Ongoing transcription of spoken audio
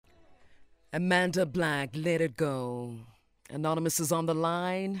Amanda Black, let it go. Anonymous is on the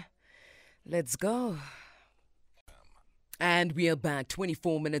line. Let's go. And we are back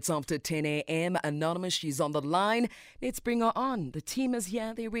 24 minutes after 10 a.m. Anonymous, she's on the line. Let's bring her on. The team is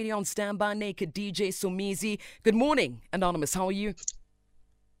here. They're ready on standby. Naked DJ Somizi. Good morning, Anonymous. How are you?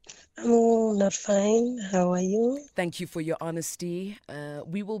 I'm not fine. How are you? Thank you for your honesty.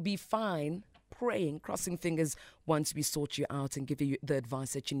 We will be fine. Praying, crossing fingers once we sort you out and give you the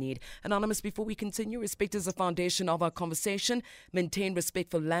advice that you need. Anonymous, before we continue, respect is the foundation of our conversation. Maintain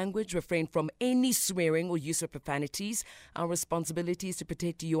respectful language. Refrain from any swearing or use of profanities. Our responsibility is to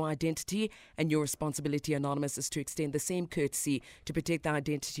protect your identity, and your responsibility, Anonymous, is to extend the same courtesy to protect the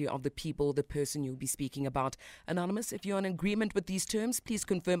identity of the people, the person you'll be speaking about. Anonymous, if you're in agreement with these terms, please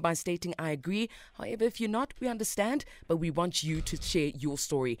confirm by stating I agree. However, if you're not, we understand, but we want you to share your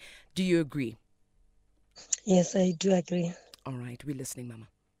story. Do you agree? Yes, I do agree. All right, we're listening, Mama.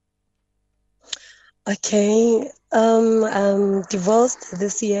 Okay. I'm divorced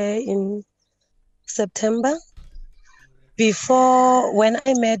this year in September. Before, when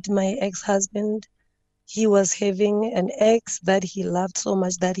I met my ex-husband, he was having an ex that he loved so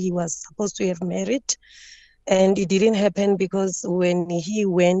much that he was supposed to have married. And it didn't happen because when he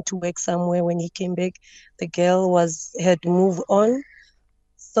went to work somewhere, when he came back, the girl had moved on.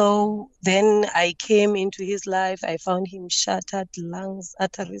 So then I came into his life. I found him shattered, lungs,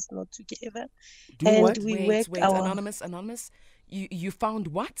 arteries not together. Do And what? we Wait, worked wait, Anonymous. You found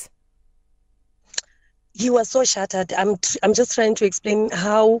what? He was so shattered. I'm just trying to explain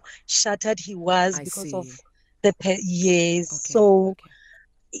how shattered he was I because of see. yes. Okay, So okay.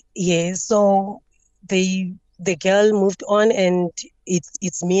 yes, so the girl moved on, and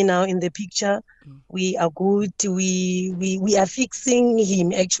it's me now in the picture. Mm. We are good. We are fixing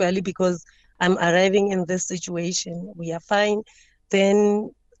him actually because I'm arriving in this situation. We are fine.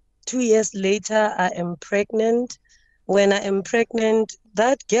 Then 2 years later, I am pregnant. When I am pregnant,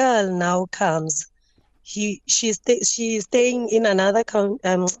 that girl now comes. She's staying in another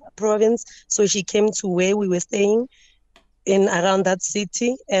province, so she came to where we were staying in around that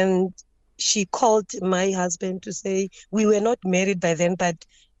city, and she called my husband to say we were not married by then, but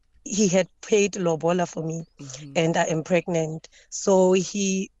he had paid lobola for me, Mm-hmm. and I am pregnant. So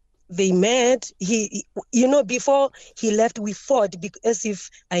they met. Before he left, we fought as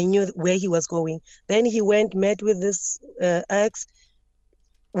if I knew where he was going. Then he went, met with this ex.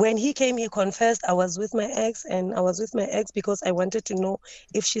 When he came, he confessed I was with my ex, and I was with my ex because I wanted to know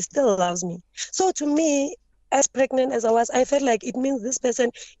if she still loves me. So to me, as pregnant as I was, I felt like it means this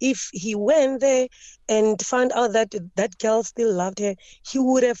person, if he went there and found out that that girl still loved her, he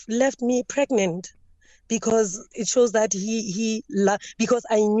would have left me pregnant, because it shows that because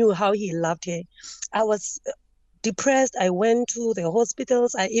I knew how he loved her. I was depressed. I went to the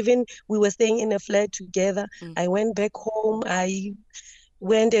hospitals. We were staying in a flat together. Mm. I went back home. I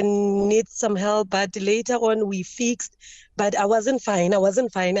went and need some help, but later on we fixed. But I wasn't fine.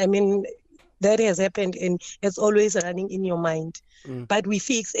 I mean, that has happened, and it's always running in your mind. Mm. But we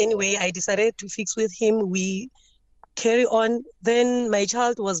fixed anyway. I decided to fix with him. We carry on. Then my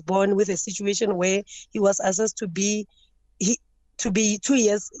child was born with a situation where he was assessed he, to be 2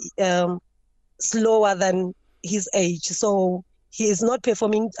 years slower than his age. So he is not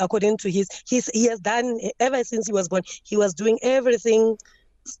performing according to he has done, ever since he was born, he was doing everything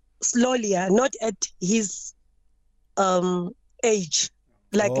slowly, not at his age.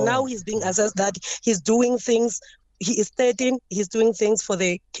 Like now he's being assessed that he's doing things. He is 13, he's doing things for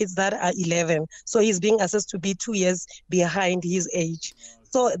the kids that are 11. So he's being assessed to be 2 years behind his age.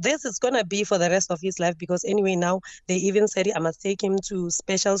 So this is going to be for the rest of his life, because anyway, now they even said I must take him to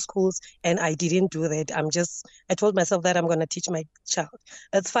special schools, and I didn't do that. I told myself that I'm going to teach my child.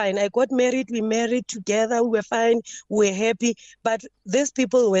 That's fine. I got married. We married together. We were fine. We were happy. But these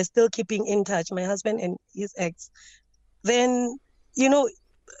people were still keeping in touch, my husband and his ex. Then,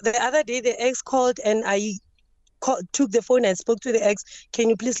 the other day the ex called, and I took the phone and spoke to the ex. Can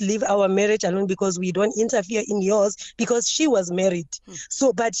you please leave our marriage alone, because we don't interfere in yours, because she was married.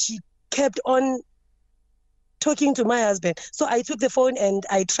 So, but she kept on talking to my husband. So I took the phone and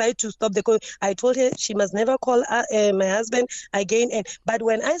I tried to stop the call. I told her she must never call my husband again. But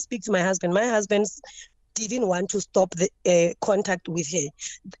when I speak to my husband didn't want to stop the contact with her.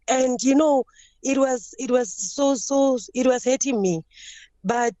 And it was hurting me.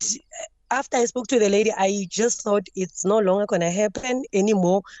 But after I spoke to the lady, I just thought it's no longer going to happen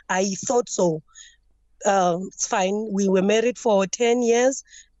anymore. I thought so. It's fine. We were married for 10 years.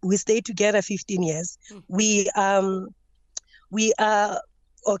 We stayed together 15 years. We are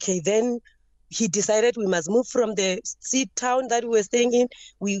okay. Then he decided we must move from the seed town that we were staying in.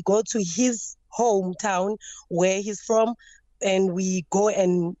 We go to his hometown where he's from, and we go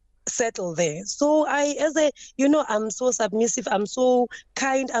and settle there. So I'm so submissive, I'm so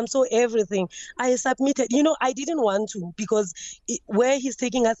kind, I'm so everything. I submitted. I didn't want to, because where he's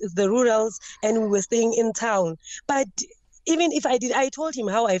taking us is the rurals, and we were staying in town. But even if I did, I told him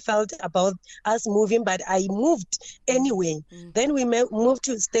how I felt about us moving, but I moved anyway. Then we moved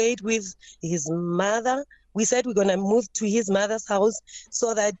to stay with his mother. We said we're going to move to his mother's house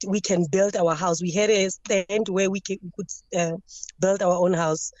so that we can build our house. We had a stand where we could build our own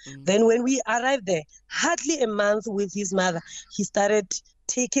house. Then when we arrived there, hardly a month with his mother, he started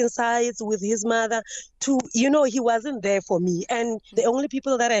taking sides with his mother. He wasn't there for me. And the only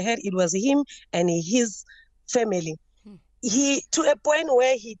people that I had, it was him and his family. He, to a point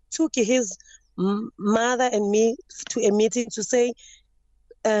where he took his mother and me to a meeting to say,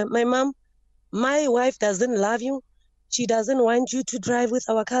 my mom, my wife doesn't love you. She doesn't want you to drive with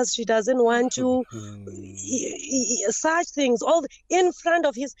our cars. She doesn't want you. Such things, all in front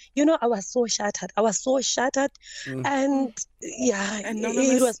of his. I was so shattered. And yeah,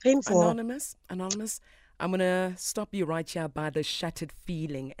 it was painful. Anonymous. I'm going to stop you right here by the shattered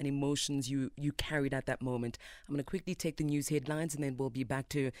feeling and emotions you carried at that moment. I'm going to quickly take the news headlines, and then we'll be back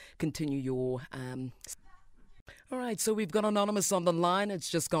to continue your... All right, so we've got Anonymous on the line. It's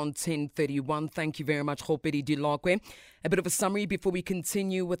just gone 10:31. Thank you very much, Khopedi Dilokwe. A bit of a summary before we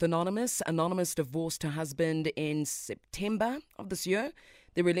continue with Anonymous. Anonymous divorced her husband in September of this year.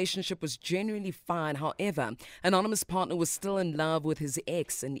 The relationship was genuinely fine. However, Anonymous' partner was still in love with his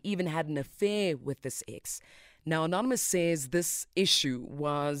ex and even had an affair with this ex. Now, Anonymous says this issue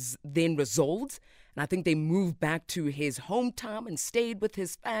was then resolved, and I think they moved back to his hometown and stayed with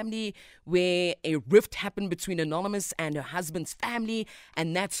his family, where a rift happened between Anonymous and her husband's family.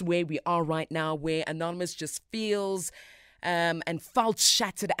 And that's where we are right now, where Anonymous just feels and felt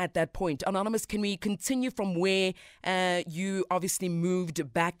shattered at that point. Anonymous, can we continue from where you obviously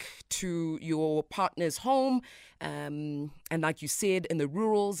moved back to your partner's home, and like you said, in the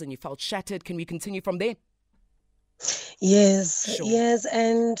rurals, and you felt shattered? Can we continue from there? Yes, Sure. yes,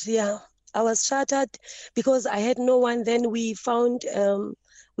 and yeah, I was shattered because I had no one. Then we found,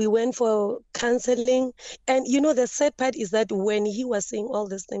 we went for counseling. And the sad part is that when he was saying all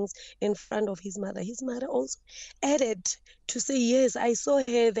these things in front of his mother also added to say, yes, I saw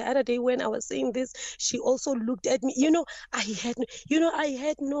her the other day when I was saying this. She also looked at me. I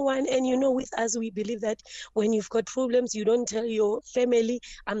had no one. And with us, we believe that when you've got problems, you don't tell your family.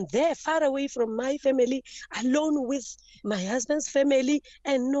 I'm there far away from my family, alone with my husband's family,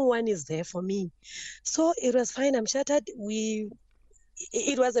 and no one is there for me. So it was fine. I'm shattered.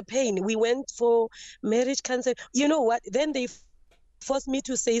 It was a pain. We went for marriage counseling. You know what? Then they forced me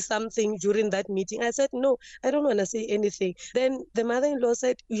to say something during that meeting. I said, no, I don't want to say anything. Then the mother-in-law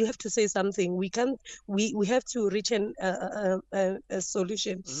said, you have to say something. We have to reach a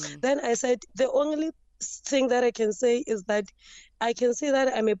solution. Then I said, the only thing that I can say is that I can say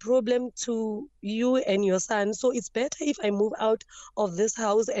that I'm a problem to you and your son. So it's better if I move out of this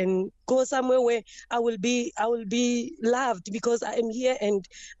house and go somewhere where I will be loved, because I am here and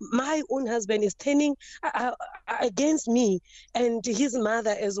my own husband is turning against me and his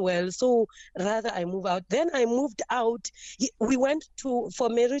mother as well. So rather I move out. Then I moved out. We went for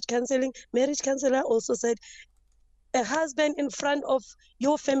marriage counseling. Marriage counselor also said, a husband in front of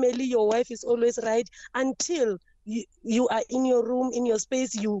your family, your wife is always right until you are in your room, in your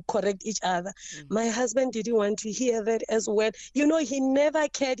space, you correct each other. My husband didn't want to hear that as well. He never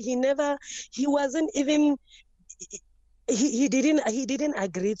cared. He wasn't even, he didn't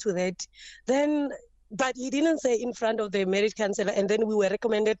agree to that. Then, but he didn't say in front of the marriage counselor, and then we were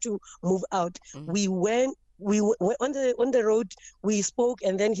recommended to move out. We went on the road, we spoke,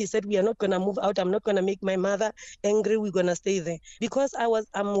 and then he said, we are not going to move out. I'm not going to make my mother angry. We're going to stay there. Because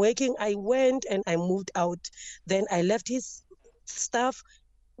I'm working, I went and I moved out. Then I left his stuff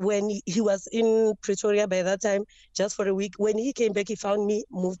when he was in Pretoria by that time, just for a week. When he came back, he found me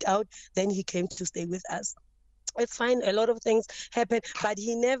moved out. Then he came to stay with us. It's fine. A lot of things happened, but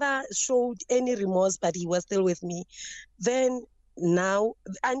he never showed any remorse, but he was still with me. Then now,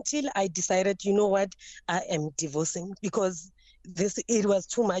 until I decided, you know what, I am divorcing, because it was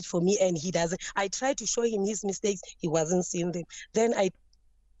too much for me, and he doesn't. I tried to show him his mistakes, he wasn't seeing them. Then I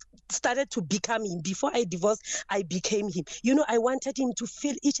started to become him. Before I divorced, I became him. I wanted him to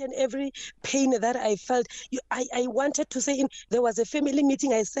feel each and every pain that I felt. I wanted to say, there was a family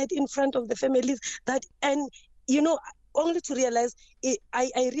meeting, I said in front of the families that, and only to realize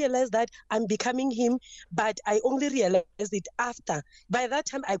I realized that I'm becoming him, but I only realized it after. By that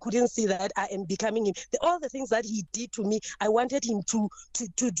time, I couldn't see that I am becoming him. All the things that he did to me, I wanted him to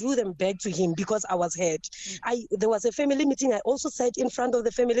do them back to him because I was hurt. There was a family meeting. I also said in front of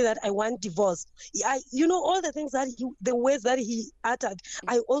the family that I want divorce. All the things that the words that he uttered,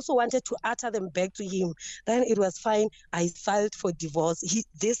 I also wanted to utter them back to him. Then it was fine. I filed for divorce.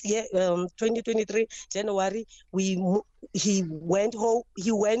 This year, 2023 January, he went home.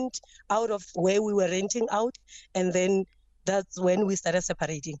 He went out of where we were renting out, and then that's when we started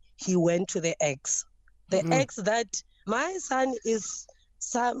separating. He went to the ex, ex that my son is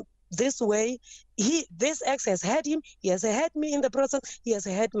this way. This ex has had him. He has had me in the process. He has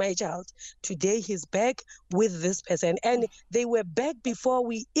had my child. Today he's back with this person, and they were back before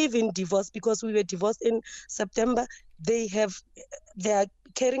we even divorced, because we were divorced in September. They are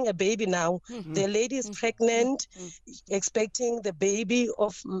carrying a baby now. The lady is pregnant, expecting the baby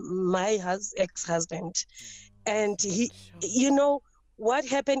of my ex-husband. And what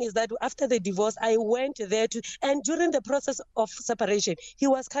happened is that after the divorce, I went there and during the process of separation, he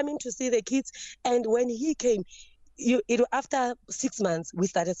was coming to see the kids. And when he came, after 6 months, we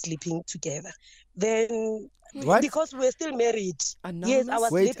started sleeping together. Then, because we're still married, yes, I was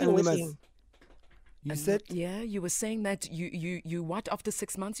sleeping with him. You said? Yeah, you were saying that you what, after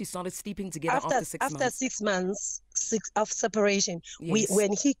 6 months you started sleeping together after 6 months? After 6 months of separation, yes.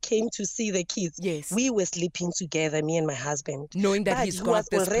 When he came to see the kids, yes, we were sleeping together, me and my husband. Knowing that he's got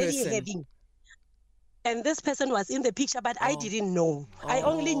this person. And this person was in the picture, but I didn't know. I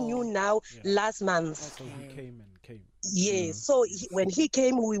only knew now last month. So he came. Yes. So when he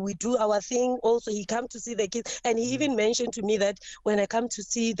came, we do our thing. Also, he came to see the kids, and he even mentioned to me that when I come to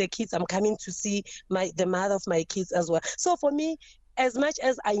see the kids, I'm coming to see the mother of my kids as well. So for me, as much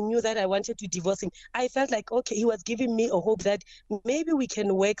as I knew that I wanted to divorce him, I felt like, okay, he was giving me a hope that maybe we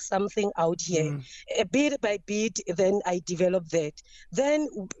can work something out here. Bit by bit, then I developed that. Then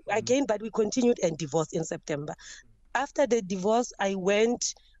again, but we continued and divorced in September. After the divorce, I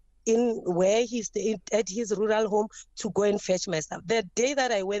went in where he stayed at his rural home to go and fetch my stuff. The day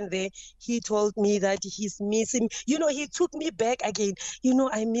that I went there, he told me that he's missing. He took me back again.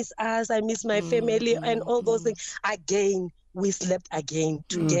 I miss us, I miss my family and all those things. Again, we slept again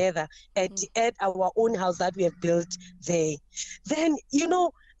together at our own house that we have built there. Then,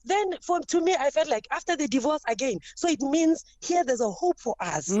 to me, I felt like after the divorce again, so it means here there's a hope for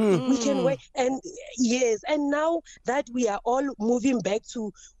us. We can wait. And yes, and now that we are all moving back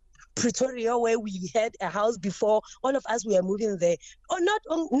to Pretoria, where we had a house before, all of us, we are moving there, or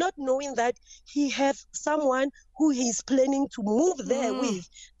not knowing that he has someone who he's planning to move there with.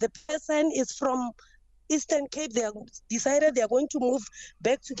 The person is from Eastern Cape. They decided they are going to move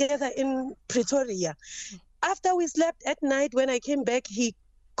back together in Pretoria. After we slept at night, when I came back, he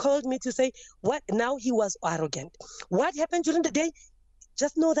called me to say, what? Now he was arrogant. What happened during the day?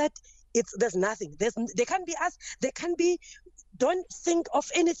 Just know that there's nothing. They can't be us. They can't be. Don't think of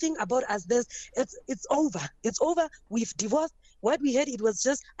anything about us. It's over. It's over. We've divorced. What we had, it was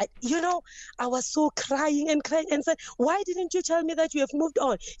just, I was so crying and said, why didn't you tell me that you have moved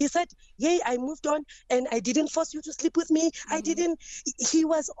on? He said, yeah, I moved on and I didn't force you to sleep with me. I didn't. He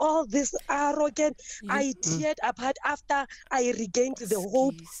was all this arrogant. I teared apart after I regained the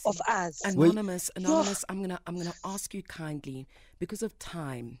hope of us. Anonymous, I'm gonna ask you kindly, because of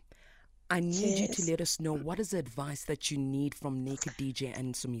time, I need you to let us know what is the advice that you need from Naked DJ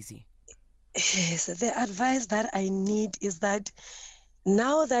and Somizi. Yes, the advice that I need is that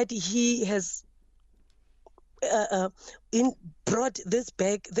now that he has brought this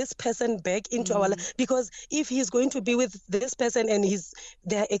person back into our life, because if he's going to be with this person and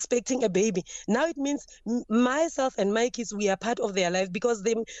they're expecting a baby, now it means myself and my kids, we are part of their life, because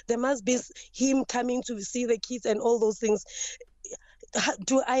there must be him coming to see the kids and all those things.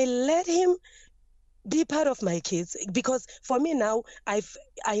 Do I let him be part of my kids? Because for me now, I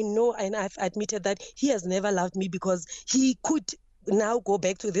know and I've admitted that he has never loved me, because he could now go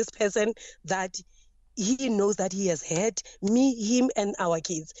back to this person that he knows that he has had me, him, and our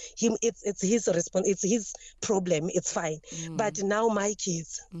kids. It's his response. It's his problem. It's fine. But now my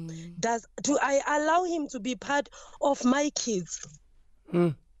kids, do I allow him to be part of my kids?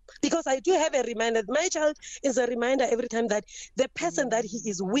 Because I do have a reminder. My child is a reminder every time that the person that he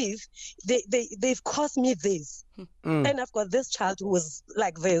is with, they've caused me this. And I've got this child who was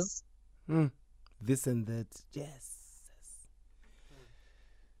like this. This and that. Yes.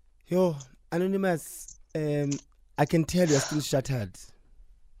 Yo, Anonymous, I can tell you're still shattered.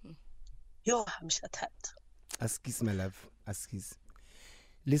 Yo, I'm shattered. Askis, my love. Askis.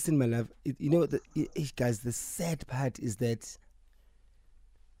 Listen, my love. Guys, the sad part is that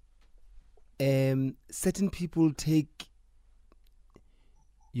certain people take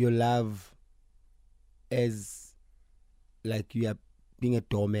your love as like you are being a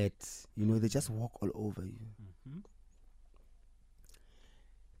doormat. They just walk all over you. Mm-hmm.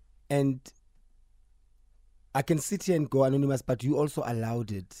 And I can sit here and go anonymous, but you also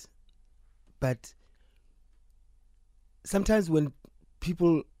allowed it. But sometimes when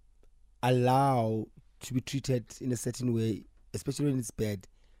people allow to be treated in a certain way, especially when it's bad,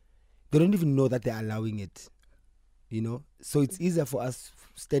 they don't even know that they're allowing it. So it's easier for us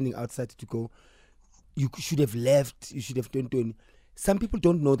standing outside to go, you should have left, you should have done. Some people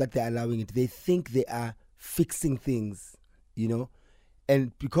don't know that they're allowing it. They think they are fixing things,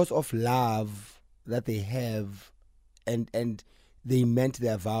 and because of love that they have, and they meant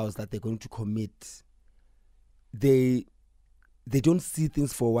their vows that they're going to commit, they don't see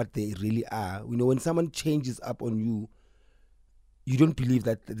things for what they really are. When someone changes up on you, you don't believe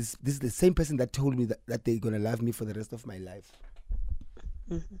that this is the same person that told me that they're going to love me for the rest of my life.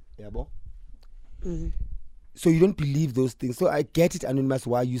 Mm-hmm. Yeah, bo? Mm-hmm. So you don't believe those things. So I get it, Anonymous,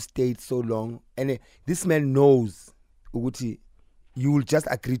 why you stayed so long. And this man knows, Uguti, you will just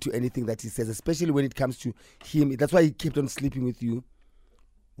agree to anything that he says, especially when it comes to him. That's why he kept on sleeping with you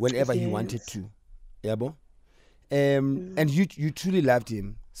whenever he wanted to. Yeah, bo? And you truly loved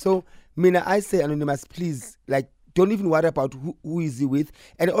him. So, Mina, I say, Anonymous, please, don't even worry about who is he with.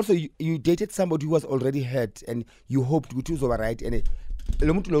 And also, you dated somebody who was already hurt, and you hoped it was all right. And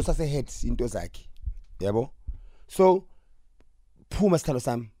lo muntu lo usase-hurt into zakhe. Yabo? So, Puma sithando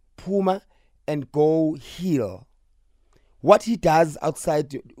sami, Puma and go heal. What he does outside,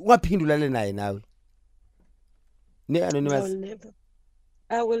 ungaphendulane naye nawe. Ne, Anonymous?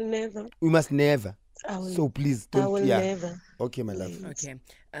 I will never. We must never. So please don't. I will never. Okay, my love. Okay.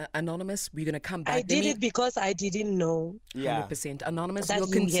 Anonymous, we're going to come back. I did it because I didn't know. 100%. Anonymous, That we'll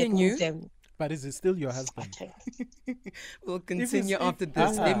you had continue. moved them. But is it still your husband? Okay. We'll continue after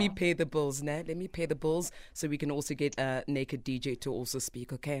this. Let me pay the bills, Nat. Let me pay the bills so we can also get Naked DJ to also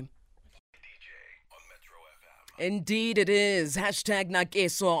speak, okay? Indeed it is. Hashtag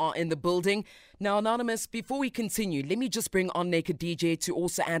Nakeso are in the building. Now, Anonymous, before we continue, let me just bring on Naked DJ to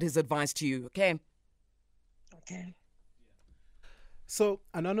also add his advice to you, okay? Okay. So,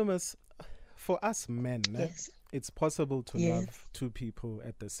 Anonymous, for us men, Yes. it's possible to Yes. love 2 people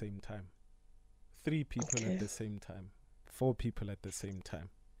at the same time, 3 people Okay. at the same time, 4 people at the same time.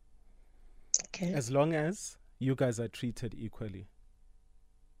 Okay. As long as you guys are treated equally.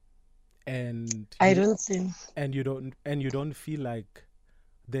 And I don't think. and you don't feel like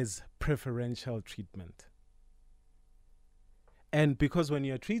there's preferential treatment. And because when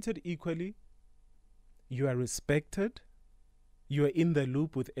you're treated equally, you are respected, you are in the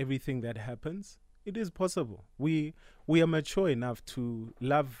loop with everything that happens, it is possible. We are mature enough to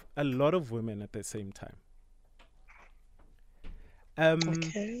love a lot of women at the same time.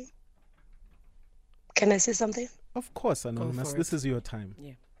 Okay. Can I say something? Of course, Anonymous, for this it. is your time.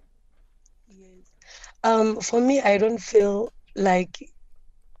 Yeah. Yes. For me, I don't feel like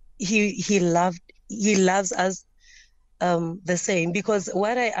he loves us the same, because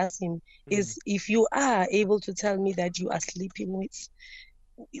what I asked him is, if you are able to tell me that you are sleeping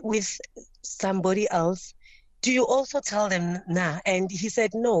with somebody else, do you also tell them nah? And he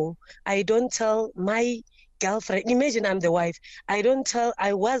said, no, I don't tell my girlfriend. Imagine I'm the wife. I don't tell.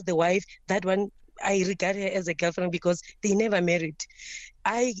 I was the wife. That one, I regard her as a girlfriend because they never married.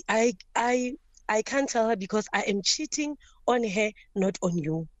 I can't tell her because I am cheating on her, not on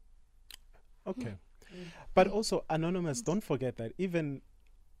you. Okay. But also, Anonymous, don't forget that even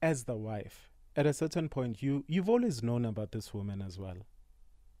as the wife, at a certain point, you've always known about this woman as well.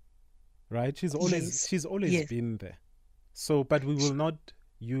 Right? She's always Yes. been there. So, but we will not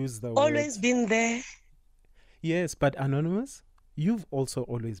use the Always words. been there. Yes, but Anonymous, you've also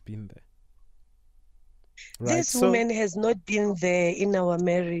always been there. Right? This woman has not been there in our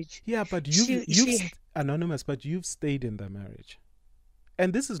marriage. Yeah, but Anonymous, but you've stayed in the marriage.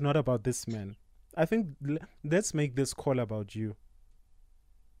 And this is not about this man. I think let's make this call about you.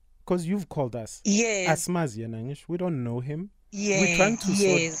 Because you've called us. Yes. Asmaz Yanangish, we don't know him.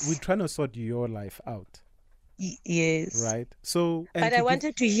 Yes. We're trying to sort your life out. Yes. Right? So, But I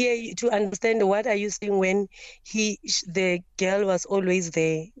wanted to hear you to understand, what are you saying when the girl was always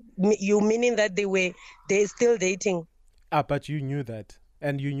there? You meaning that they're still dating? but you knew that.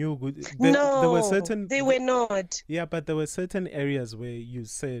 And you knew No, there were certain they were not. Yeah, but there were certain areas where you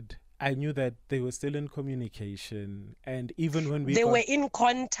said, I knew that they were still in communication, and even when we They got, were in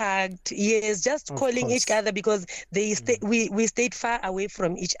contact, yes, just Of calling each course. other because we stayed far away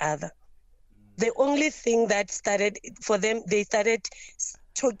from each other. The only thing that started for them, they started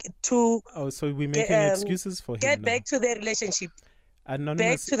to oh, so we're get, making excuses for him get now. back to their relationship. Back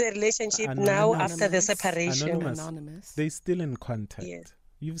Anonymous, to their relationship now after the Anonymous. separation. Anonymous. They still in contact. Yes.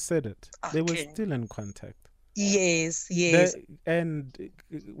 You've said it. They were Okay. still in contact. Yes, The- yes. and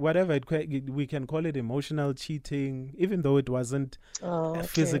whatever we can call it, emotional cheating, even though it wasn't Okay.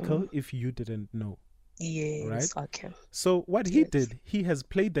 physical, if you didn't know. Yes. Right? Okay. So what he Yes. did, he has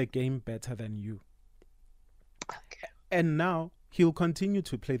played the game better than you. Okay. And now he'll continue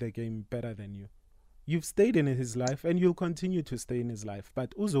to play the game better than you. You've stayed in his life and you'll continue to stay in his life.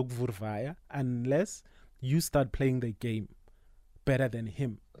 But uzokuvurvaya unless you start playing the game better than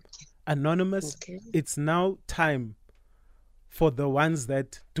him. Anonymous, Okay. it's now time for the ones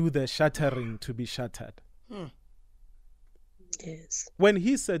that do the shattering to be shattered. Yes. When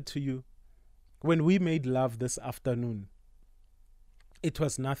he said to you, when we made love this afternoon, it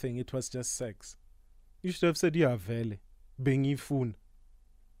was nothing, it was just sex. You should have said, yeah, vele, bengi phone.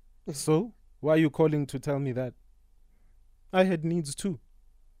 So, why are you calling to tell me that? I had needs too.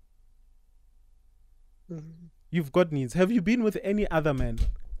 You've got needs. Have you been with any other man?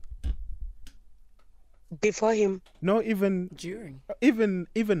 Before him. No, even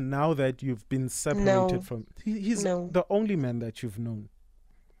now that you've been separated No. from, he's No. the only man that you've known.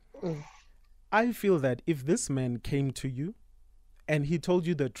 I feel that if this man came to you and he told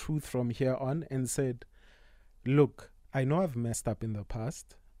you the truth from here on and said, look, I know I've messed up in the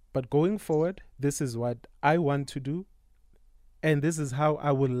past, but going forward, this is what I want to do, and this is how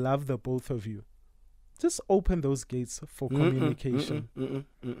I will love the both of you. Just open those gates for communication.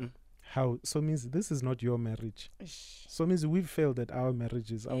 How? So means this is not your marriage. So means we've failed at our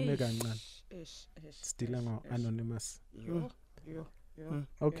marriages. Still anonymous.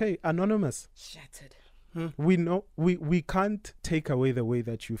 Okay, anonymous. Shattered. We know we can't take away the way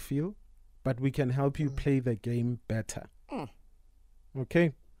that you feel, but we can help you play the game better.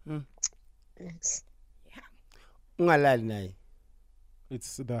 Okay? Yes. Ungalali naye.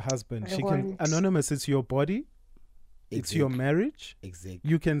 It's the husband. I She can want- anonymous, it's your body, it's your Exactly. marriage. Exactly.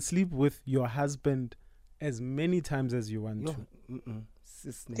 You can sleep with your husband as many times as you want No. to.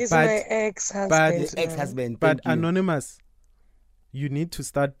 This But- is my ex-husband. but- The ex-husband. But Thank you. anonymous, you need to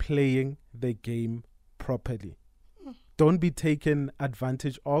start playing the game properly. Don't be taken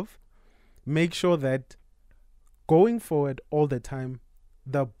advantage of. Make sure that going forward all the time,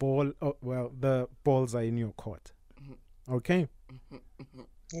 the balls are in your court. Okay?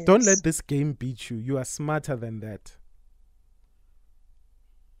 Yes. Don't let this game beat you. You are smarter than that.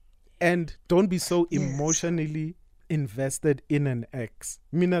 And don't be so Yes. emotionally invested in an ex.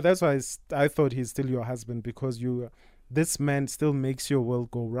 Mina, that's why I thought he's still your husband, because this man still makes your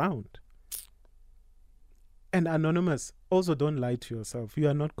world go round. And anonymous, also don't lie to yourself. You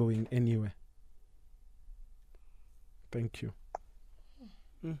are not going anywhere. Thank you.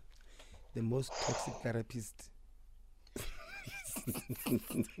 The most toxic therapist.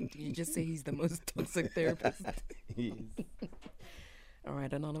 Did you just say he's the most toxic therapist? Yes. All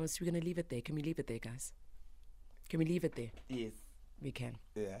right, Anonymous, we're going to leave it there. Can we leave it there, guys? Can we leave it there? Yes. We can.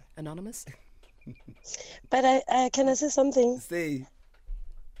 Yeah. Anonymous? But I can I say something? Say.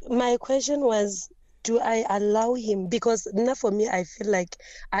 My question was, do I allow him? Because now for me, I feel like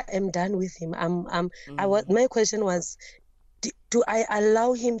I am done with him. My question was, do I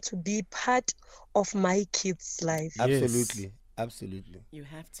allow him to be part of my kid's life? Yes. Absolutely. Absolutely. You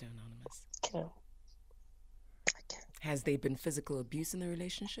have to, Anonymous. Okay. Has there been physical abuse in the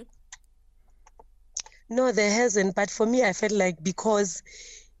relationship? No, there hasn't. But for me, I felt like because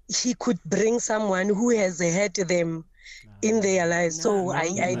he could bring someone who has hurt them in their lives. So I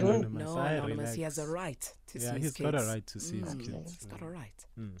don't. Anonymous. No, I Anonymous, he has a relax. right to see Yeah, his he's kids. got a right to see his Mm, kids. He's got a right.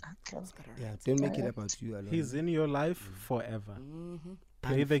 Okay. He's got a right. Yeah. Don't make it about you alone. He's in your life forever. Mm-hmm.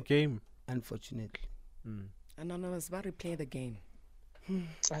 Play the game. Unfortunately. Anonymous, about to play the game.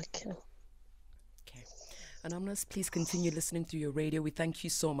 Okay. Okay. Anonymous, please continue listening through your radio. We thank you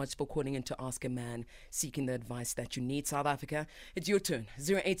so much for calling in to ask a man seeking the advice that you need. South Africa, it's your turn.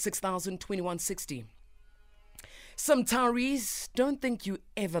 086,000 2160. Some Tauris don't think you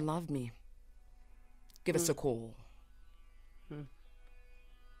ever love me. Give us a call.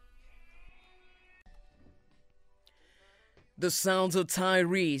 The sounds of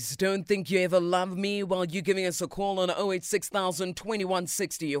Tyrese. Don't think you ever love me while you're giving us a call on 086,000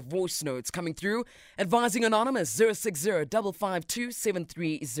 2160. Your voice notes coming through. Advising Anonymous 060 552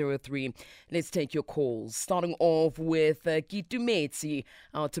 7303. Let's take your calls. Starting off with Kitumeti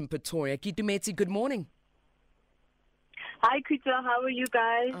out in Pretoria. Kitumeti, good morning. Hi, Kuta. How are you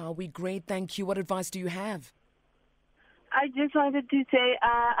guys? Are we great? Thank you. What advice do you have? I just wanted to say,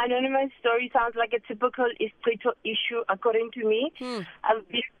 Anonymous story sounds like a typical estate issue, according to me. I've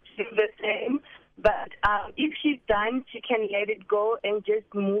been through the same. But if she's done, she can let it go and just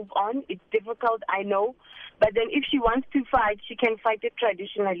move on. It's difficult, I know. But then if she wants to fight, she can fight it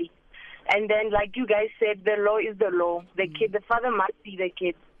traditionally. And then, like you guys said, the law is the law. The kid, the father must be the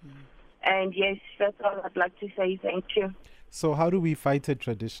kid. And yes, that's all I'd like to say. Thank you. So how do we fight it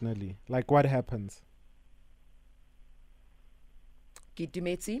traditionally? Like, what happens?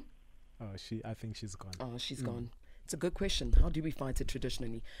 Kitumeti? I think she's gone. Oh, she's gone. It's a good question. How do we fight it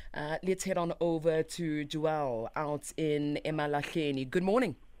traditionally? Let's head on over to Joel out in Emalahleni. Good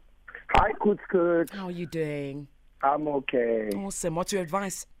morning. Hi, Kutskut. How are you doing? I'm okay. Awesome. What's your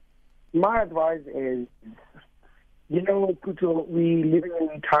advice? My advice is, Kuto, we living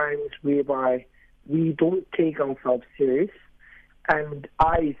in times whereby we don't take ourselves serious. And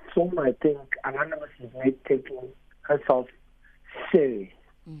I so might think Anonymous is not taking herself serious.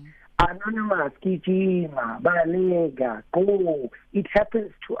 Anonymous, Kijima, Balega, go. It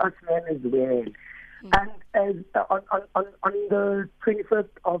happens to us men as well. And as on the 21st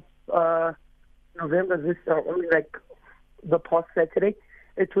of November, this only like the past Saturday,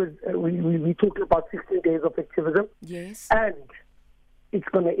 it was we talked about 16 days of activism. Yes. And it's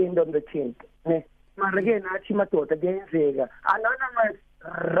going to end on the 10th. Anonymous,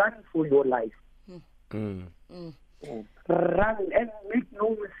 run for your life. Run and make no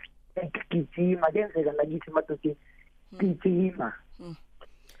mistake.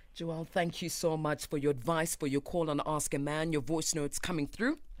 Joel, thank you so much for your advice, for your call on Ask a Man. Your voice notes coming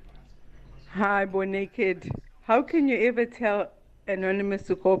through. Hi, boy naked. How can you ever tell Anonymous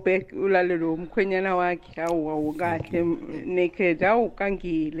to go back ulalelo mkhwenyana wakhe awukahle naked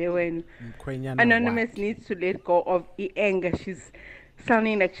awukangile wena? Anonymous needs to let go of the anger. She's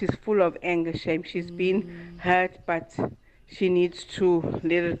sounding like she's full of anger, shame. She's been hurt, but she needs to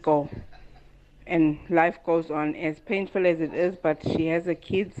let it go. And life goes on, as painful as it is, but she has her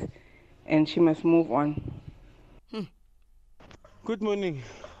kids and she must move on. Good morning.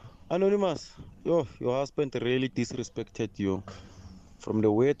 Anonymous, your husband really disrespected you. From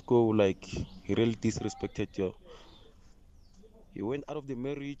the word go, like, he really disrespected you. You went out of the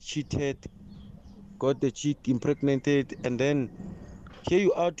marriage, cheated, got the chick impregnated, and then here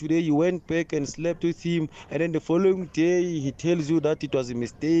you are today, you went back and slept with him, and then the following day he tells you that it was a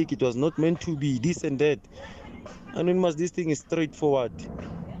mistake, it was not meant to be, this and that. Anonymous, this thing is straightforward.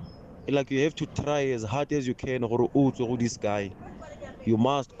 Like, you have to try as hard as you can to this guy. You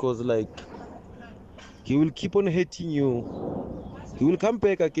must, because like, he will keep on hating you. He will come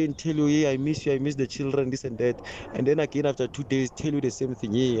back again, tell you, yeah, I miss you, I miss the children, this and that. And then again after 2 days, tell you the same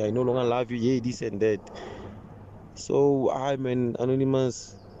thing, yeah, I no longer love you, yeah, this and that. So, I'm an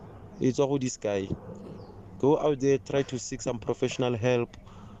Anonymous. It's all this guy. Go out there, try to seek some professional help,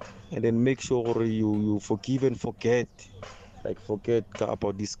 and then make sure you forgive and forget. Like, forget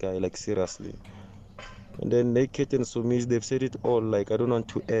about this guy, like, seriously. And then Naked and Sumis, they've said it all, like, I don't want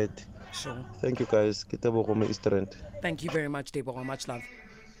to add. Sure. Thank you, guys. Thank you very much, Deborah. Much love.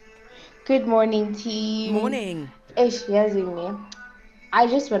 Good morning, team. Morning. I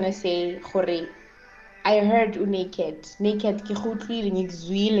just want to say, Hore, I heard Naked ki khutli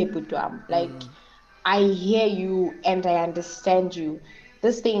ngizwile butwam. Like, I hear you and I understand you.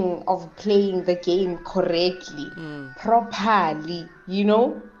 This thing of playing the game correctly, properly,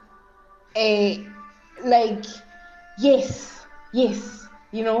 like, yes,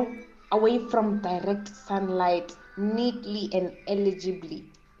 away from direct sunlight, neatly and eligibly,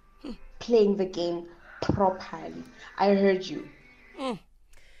 playing the game properly. I heard you.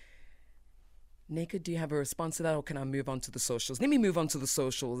 Naked, do you have a response to that, or can I move on to the socials? Let me move on to the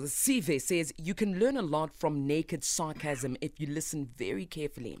socials. Sive says, you can learn a lot from Naked sarcasm if you listen very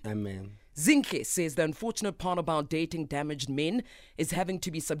carefully. Amen. Zinke says the unfortunate part about dating damaged men is having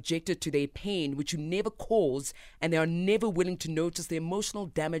to be subjected to their pain, which you never cause, and they are never willing to notice the emotional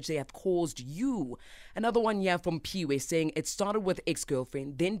damage they have caused you. Another one here from Piwe saying it started with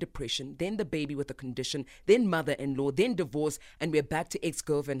ex-girlfriend, then depression, then the baby with a condition, then mother-in-law, then divorce, and we're back to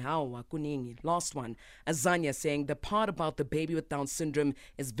ex-girlfriend. Last one, Azanya saying the part about the baby with Down syndrome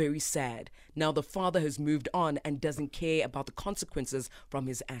is very sad. Now the father has moved on and doesn't care about the consequences from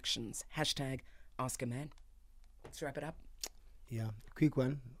his actions. Hashtag Ask a Man. Let's wrap it up. Yeah, quick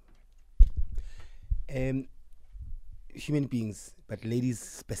one. Human beings, but ladies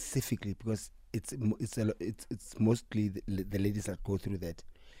specifically, because it's mostly the ladies that go through that.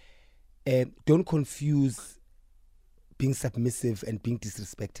 Don't confuse being submissive and being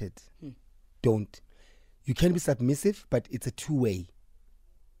disrespected. Don't. You can be submissive, but it's a two-way.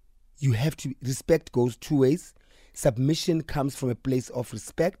 You have to, respect goes two ways. Submission comes from a place of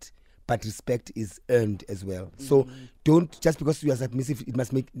respect, but respect is earned as well. So don't, just because you are submissive, it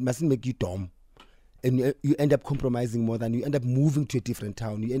mustn't make you dumb. And you end up compromising more than you end up moving to a different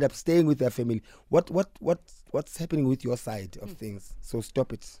town. You end up staying with their family. What's happening with your side of things? So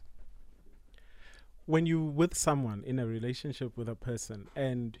stop it. When you're with someone in a relationship with a person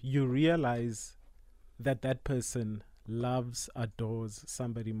and you realize that that person loves, adores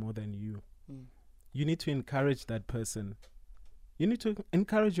somebody more than you, you need to encourage that person. You need to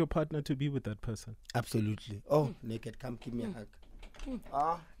encourage your partner to be with that person. Absolutely. Oh, Naked, come give me a hug.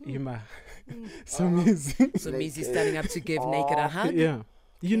 Ima. So amazing. So Mizi standing up to give Naked a hug. Yeah.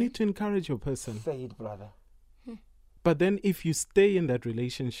 You need to encourage your person. Say it, brother. But then if you stay in that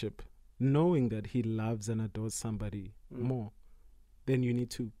relationship knowing that he loves and adores somebody more, then you need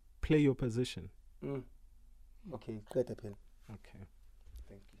to play your position. Okay, get a pen. Okay.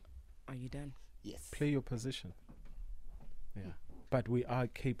 Thank you. Are you done? Yes. Play your position. Yeah. But we are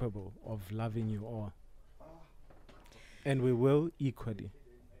capable of loving you all. And we will equally.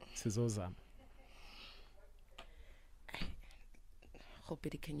 Sizozama.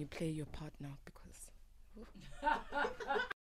 Hopefully, can you play your part now? Because